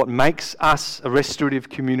word. And what makes us a restorative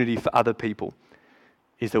community for other people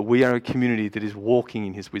is that we are a community that is walking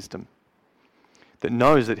in his wisdom, that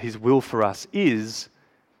knows that his will for us is,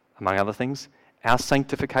 among other things, our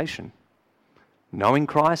sanctification. Knowing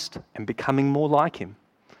Christ and becoming more like him.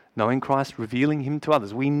 Knowing Christ, revealing him to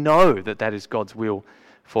others. We know that that is God's will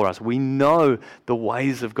for us. We know the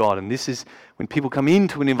ways of God. And this is, when people come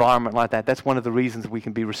into an environment like that, that's one of the reasons we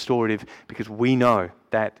can be restorative, because we know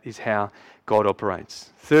that is how God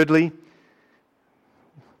operates. Thirdly,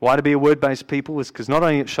 why to be a word-based people is because not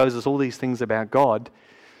only it shows us all these things about God,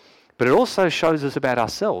 but it also shows us about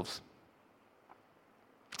ourselves.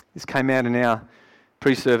 This came out in our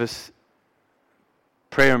pre-service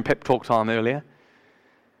prayer and pep talk time earlier.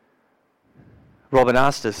 Robert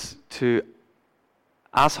asked us to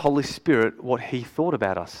ask Holy Spirit what he thought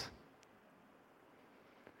about us.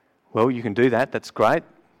 Well, you can do that. That's great.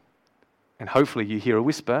 And hopefully you hear a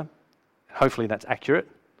whisper. And hopefully that's accurate.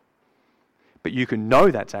 But you can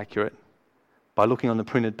know that's accurate by looking on the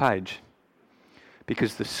printed page.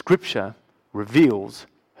 Because the scripture reveals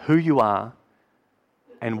who you are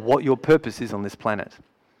and what your purpose is on this planet.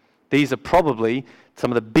 These are probably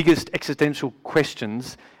some of the biggest existential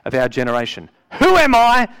questions of our generation. Who am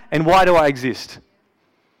I and why do I exist?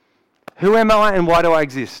 Who am I and why do I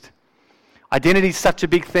exist? Identity is such a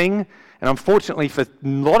big thing, and unfortunately for a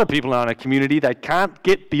lot of people in our community, they can't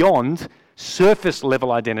get beyond surface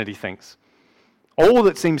level identity things. All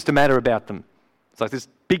that seems to matter about them. It's like this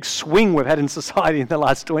big swing we've had in society in the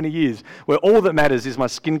last 20 years, where all that matters is my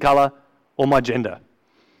skin colour or my gender.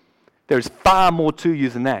 There is far more to you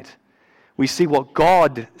than that. We see what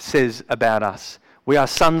God says about us. We are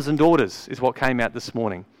sons and daughters, is what came out this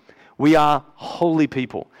morning. We are holy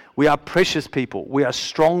people. We are precious people. We are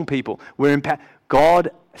strong people.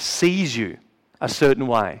 God sees you a certain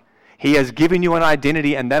way. He has given you an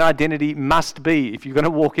identity, and that identity must be, if you're going to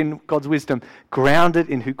walk in God's wisdom, grounded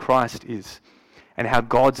in who Christ is and how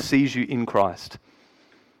God sees you in Christ.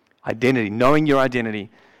 Identity, knowing your identity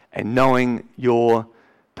and knowing your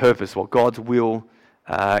purpose, what God's will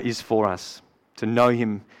is for us, to know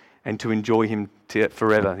him and to enjoy him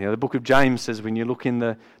forever. You know, the book of James says when you look in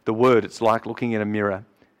the word, it's like looking at a mirror.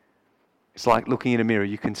 It's like looking in a mirror.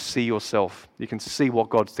 You can see yourself. You can see what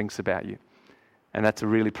God thinks about you. And that's a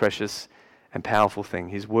really precious and powerful thing.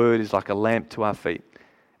 His word is like a lamp to our feet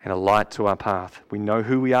and a light to our path. We know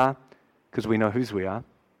who we are because we know whose we are.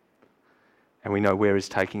 And we know where he's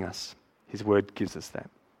taking us. His word gives us that.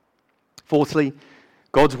 Fourthly,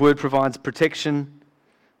 God's word provides protection,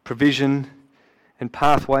 provision, and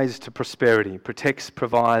pathways to prosperity. Protects,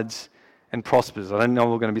 provides, and prospers. I don't know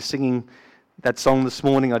we're going to be singing that song this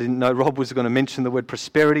morning. I didn't know Rob was going to mention the word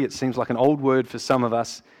prosperity. It seems like an old word for some of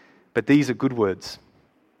us, but these are good words.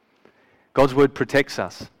 God's word protects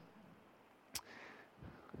us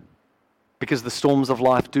because the storms of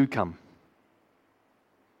life do come.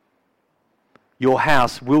 Your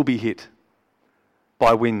house will be hit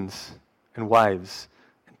by winds and waves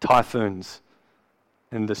and typhoons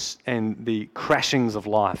and the crashings of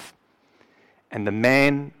life. And the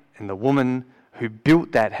man and the woman who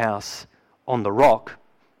built that house on the rock,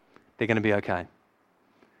 they're going to be okay.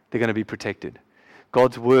 They're going to be protected.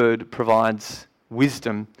 God's word provides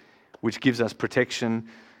wisdom, which gives us protection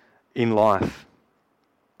in life.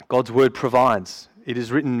 God's word provides. It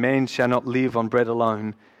is written, man shall not live on bread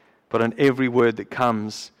alone, but on every word that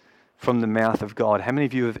comes from the mouth of God. How many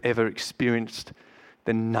of you have ever experienced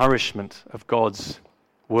the nourishment of God's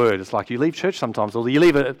word? It's like you leave church sometimes, or you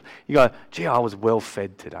leave it, you go, gee, I was well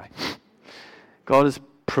fed today. God has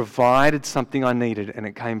provided something I needed, and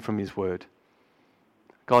it came from His Word.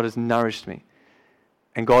 God has nourished me.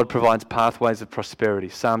 And God provides pathways of prosperity.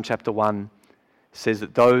 Psalm chapter 1 says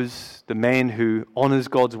that the man who honours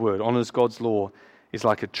God's Word, honours God's law, is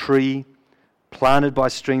like a tree planted by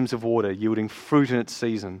streams of water, yielding fruit in its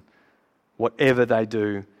season. Whatever they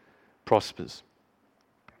do prospers.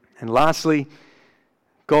 And lastly,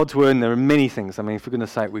 God's Word, and there are many things. I mean, for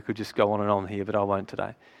goodness sake, we could just go on and on here, but I won't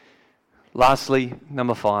today. Lastly,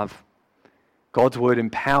 number 5, God's Word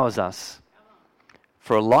empowers us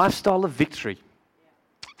for a lifestyle of victory.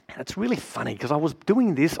 And it's really funny because I was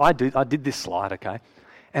doing this, I did this slide, okay?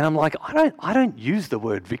 And I'm like, I don't use the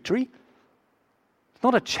word victory. It's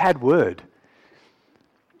not a Chad word.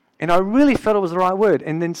 And I really felt it was the right word.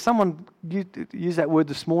 And then someone used that word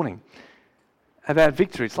this morning about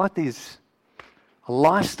victory. It's like a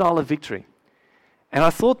lifestyle of victory. And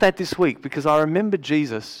I thought that this week because I remember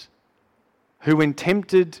Jesus, who when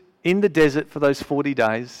tempted in the desert for those 40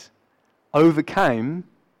 days, overcame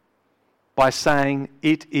by saying,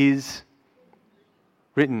 "It is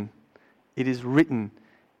written. It is written.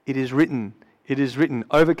 It is written. It is written."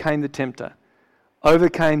 Overcame the tempter.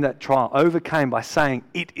 Overcame that trial. Overcame by saying,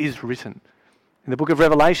 "It is written." In the book of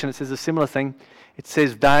Revelation, it says a similar thing. It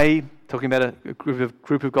says they, talking about a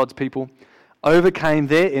group of God's people, overcame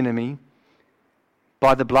their enemy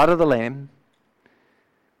by the blood of the Lamb,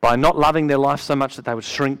 by not loving their life so much that they would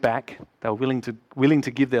shrink back. They were willing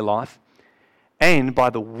to give their life. And by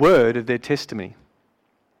the word of their testimony.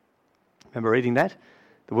 Remember reading that?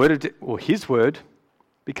 His word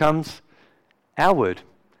becomes our word.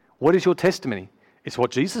 What is your testimony? It's what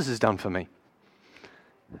Jesus has done for me.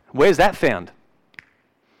 Where's that found?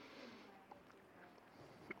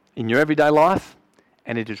 In your everyday life,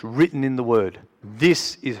 and it is written in the word.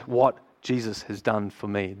 This is what Jesus has done for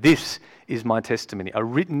me. This is my testimony, a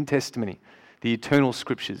written testimony, the eternal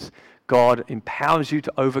scriptures. God empowers you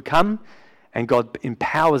to overcome, and God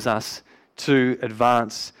empowers us to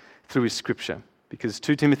advance through His scripture. Because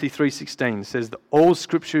 2 Timothy 3:16 says that all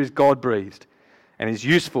scripture is God-breathed and is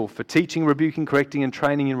useful for teaching, rebuking, correcting, and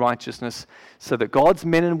training in righteousness, so that God's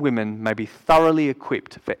men and women may be thoroughly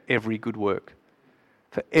equipped for every good work.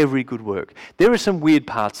 For every good work. There are some weird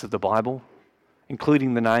parts of the Bible,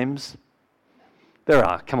 including the names. There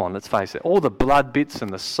are, come on, let's face it. All the blood bits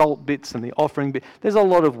and the salt bits and the offering bit. There's a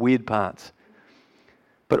lot of weird parts.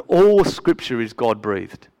 But all scripture is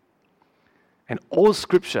God-breathed. And all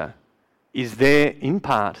scripture is there in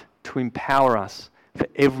part to empower us for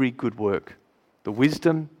every good work. The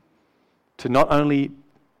wisdom to not only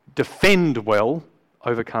defend well,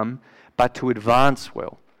 overcome, but to advance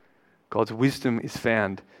well. God's wisdom is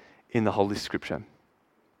found in the Holy Scripture.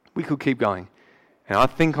 We could keep going. And I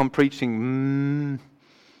think I'm preaching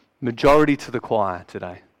majority to the choir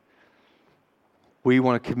today. We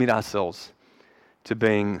want to commit ourselves to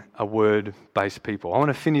being a word-based people. I want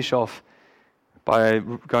to finish off by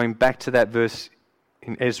going back to that verse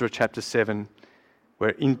in Ezra chapter 7, where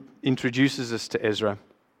it introduces us to Ezra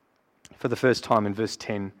for the first time in verse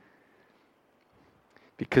 10.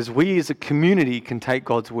 Because we as a community can take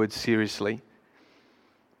God's word seriously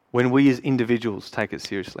when we as individuals take it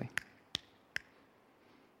seriously.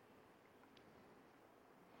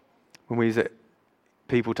 When we as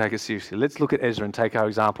people take it seriously. Let's look at Ezra and take our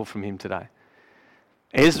example from him today.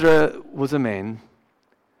 Ezra was a man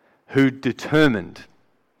who determined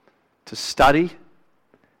to study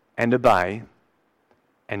and obey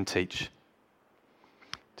and teach.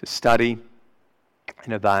 To study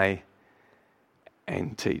and obey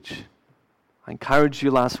and teach. I encouraged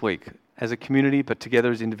you last week as a community, but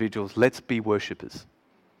together as individuals, let's be worshippers.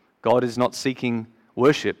 God is not seeking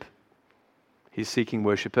worship. He's seeking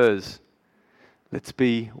worshippers. Let's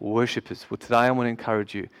be worshippers. Well, today I want to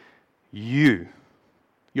encourage you,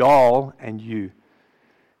 y'all and you,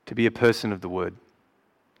 to be a person of the word.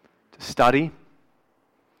 To study,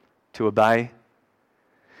 to obey,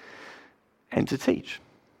 and to teach.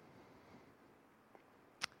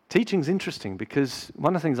 Teaching's interesting because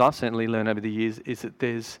one of the things I've certainly learned over the years is that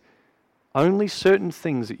there's only certain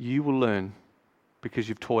things that you will learn because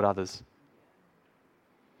you've taught others.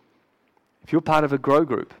 If you're part of a grow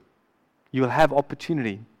group, you'll have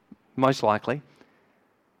opportunity, most likely,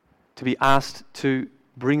 to be asked to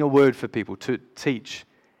bring a word for people, to teach,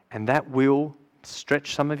 and that will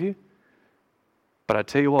stretch some of you. But I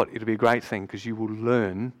tell you what, it'll be a great thing because you will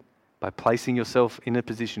learn by placing yourself in a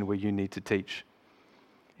position where you need to teach.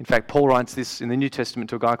 In fact, Paul writes this in the New Testament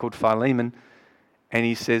to a guy called Philemon, and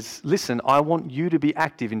he says, listen, I want you to be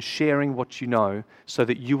active in sharing what you know so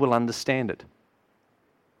that you will understand it.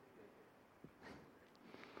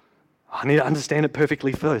 I need to understand it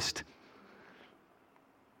perfectly first.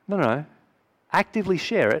 No. Actively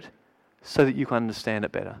share it so that you can understand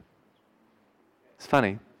it better. It's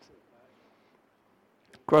funny.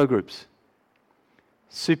 Grow groups.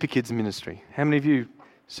 Super Kids ministry. How many of you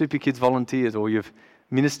Super Kids volunteers, or you've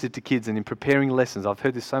ministered to kids, and in preparing lessons, I've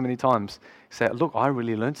heard this so many times, say, look, I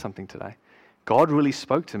really learned something today. God really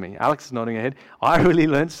spoke to me. Alex is nodding her head. I really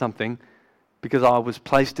learned something because I was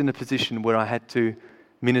placed in a position where I had to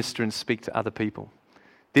minister and speak to other people.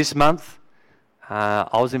 This month, I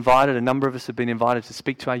was invited, a number of us have been invited to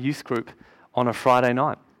speak to our youth group on a Friday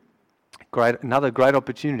night. Another great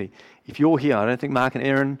opportunity. If you're here, I don't think Mark and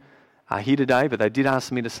Aaron are here today, but they did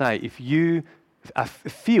ask me to say, if you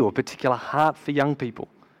feel a particular heart for young people,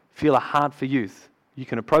 feel a heart for youth, you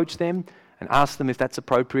can approach them and ask them if that's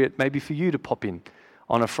appropriate, maybe for you to pop in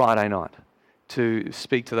on a Friday night to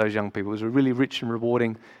speak to those young people. It was a really rich and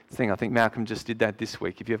rewarding thing. I think Malcolm just did that this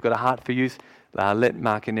week. If you've got a heart for youth, let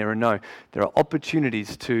Mark and Aaron know. There are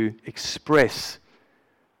opportunities to express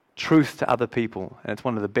truth to other people, and it's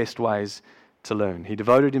one of the best ways to learn. He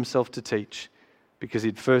devoted himself to teach because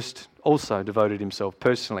he'd first also devoted himself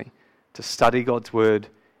personally to study God's word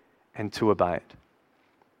and to obey it.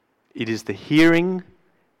 It is the hearing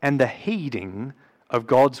and the heeding of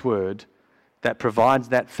God's word that provides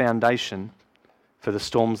that foundation for the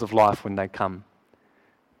storms of life when they come.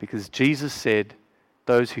 Because Jesus said,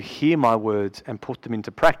 those who hear my words and put them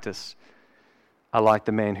into practice are like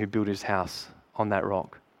the man who built his house on that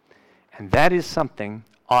rock. And that is something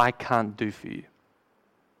I can't do for you.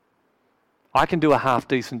 I can do a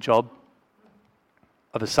half-decent job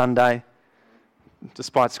of a Sunday,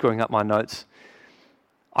 despite screwing up my notes.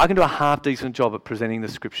 I can do a half-decent job at presenting the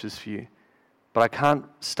scriptures for you, but I can't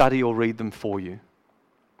study or read them for you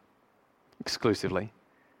exclusively.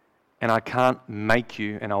 And I can't make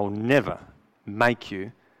you, and I will never make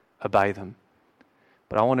you obey them.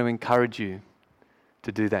 But I want to encourage you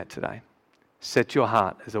to do that today. Set your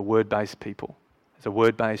heart as a word-based people, as a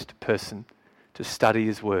word-based person, to study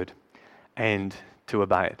his word and to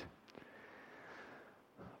obey it.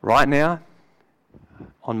 Right now,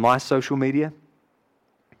 on my social media,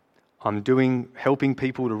 I'm helping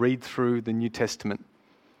people to read through the New Testament.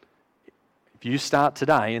 If you start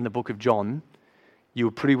today in the book of John, you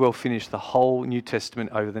will pretty well finish the whole New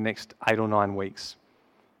Testament over the next 8 or 9 weeks.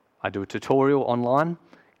 I do a tutorial online,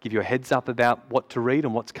 give you a heads up about what to read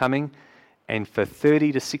and what's coming, and for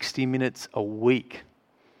 30 to 60 minutes a week.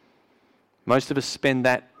 Most of us spend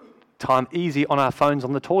that time easy on our phones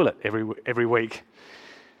on the toilet every week.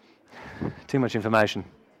 Too much information.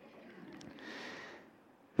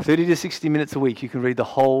 30 to 60 minutes a week, you can read the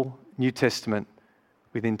whole New Testament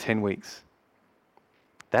within 10 weeks.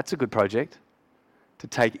 That's a good project to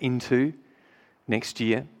take into next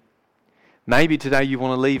year. Maybe today you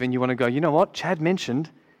want to leave and you want to go, you know what? Chad mentioned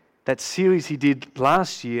that series he did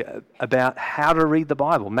last year about how to read the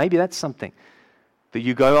Bible. Maybe that's something that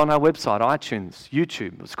you go on our website, iTunes,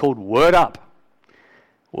 YouTube. It's called Word Up.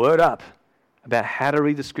 Word Up, about how to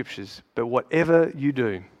read the scriptures. But whatever you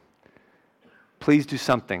do, please do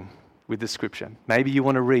something with the scripture. Maybe you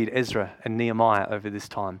want to read Ezra and Nehemiah over this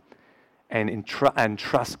time and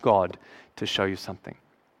trust God to show you something.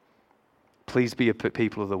 Please be a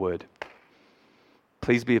people of the word.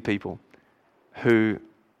 Please be a people who,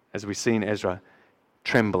 as we see in Ezra,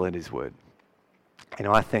 tremble at his word. And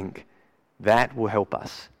I think that will help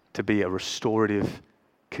us to be a restorative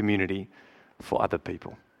community for other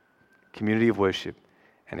people. Community of worship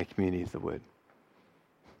and a community of the word.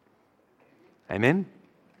 Amen?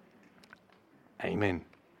 Amen.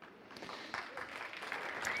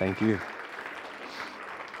 Thank you.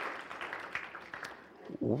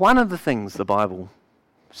 One of the things the Bible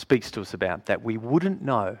speaks to us about that we wouldn't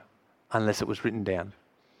know unless it was written down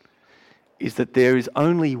is that there is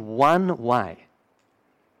only one way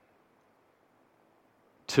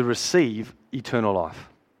to receive eternal life.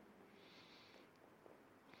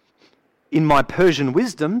 In my Persian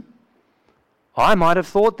wisdom, I might have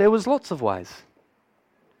thought there was lots of ways.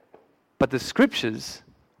 But the scriptures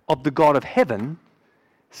of the God of heaven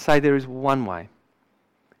say there is one way.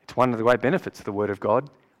 It's one of the great benefits of the Word of God.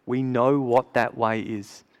 We know what that way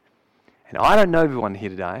is. And I don't know everyone here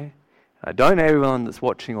today. I don't know everyone that's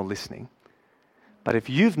watching or listening. But if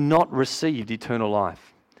you've not received eternal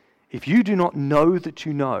life, if you do not know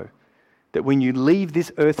that when you leave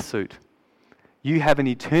this earth suit, you have an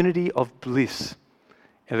eternity of bliss,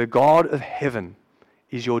 and the God of heaven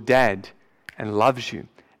is your dad and loves you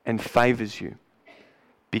and favors you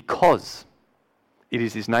because it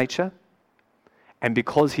is his nature and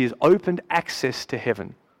because he has opened access to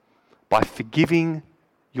heaven by forgiving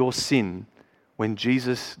your sin when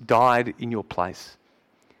Jesus died in your place.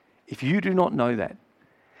 If you do not know that,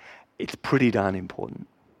 It's pretty darn important,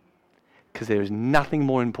 because there is nothing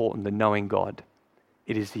more important than knowing God.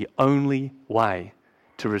 It is the only way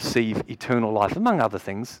to receive eternal life. Among other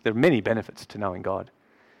things, there are many benefits to knowing God,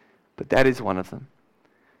 but that is one of them.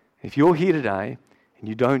 If you're here today and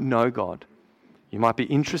you don't know God, you might be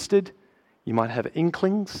interested, you might have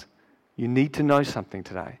inklings, you need to know something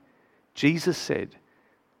today. Jesus said,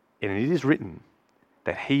 and it is written,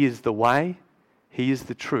 that He is the way, He is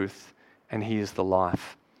the truth, and He is the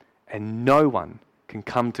life. And no one can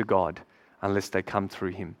come to God unless they come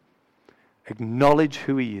through Him. Acknowledge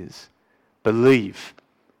who He is. Believe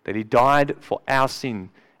that He died for our sin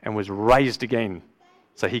and was raised again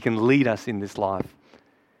so He can lead us in this life.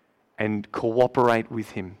 And cooperate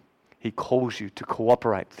with Him. He calls you to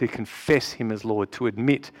cooperate, to confess Him as Lord, to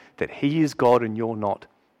admit that He is God and you're not.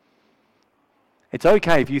 It's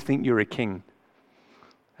okay if you think you're a king,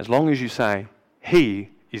 as long as you say, He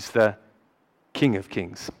is the King of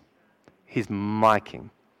Kings. He's my King.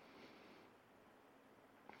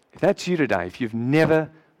 If that's you today, if you've never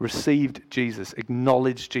received Jesus,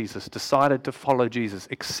 acknowledged Jesus, decided to follow Jesus,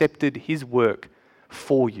 accepted His work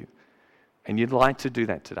for you, and you'd like to do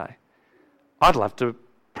that today, I'd love to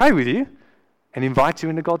pray with you and invite you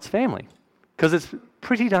into God's family, because it's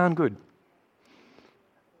pretty darn good.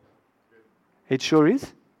 It sure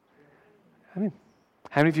is. I mean,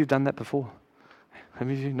 how many of you have done that before? How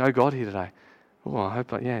many of you know God here today? Oh, I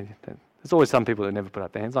hope, yeah. There's always some people that never put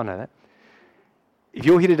up their hands. I know that. If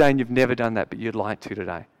you're here today and you've never done that, but you'd like to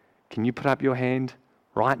today, can you put up your hand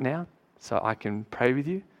right now so I can pray with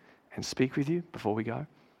you and speak with you before we go?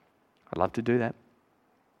 I'd love to do that.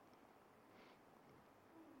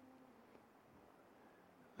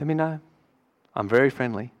 Let me know. I'm very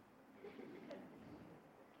friendly.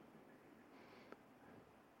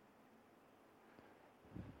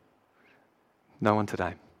 No one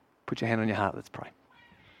today. Put your hand on your heart. Let's pray.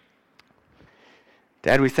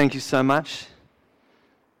 Dad, we thank you so much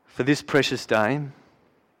for this precious day. We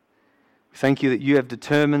thank you that you have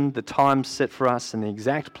determined the time set for us and the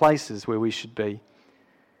exact places where we should be.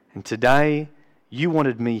 And today, you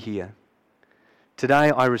wanted me here. Today,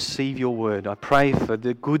 I receive your word. I pray for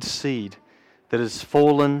the good seed that has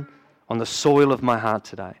fallen on the soil of my heart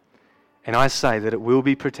today. And I say that it will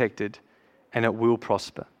be protected and it will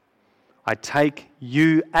prosper. I take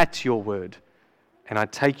you at your word, and I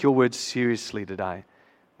take your word seriously today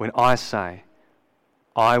when I say,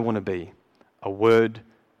 I want to be a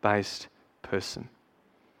word-based person.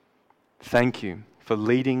 Thank you for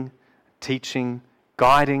leading, teaching,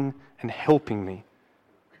 guiding, and helping me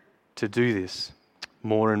to do this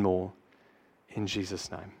more and more in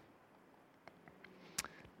Jesus' name.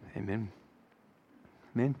 Amen.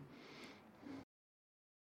 Amen.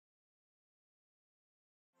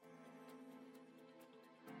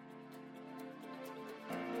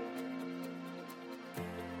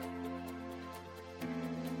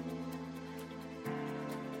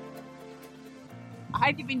 I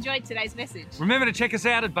hope you've enjoyed today's message. Remember to check us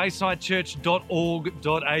out at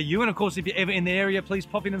baysidechurch.org.au. And of course, if you're ever in the area, please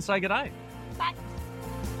pop in and say good day.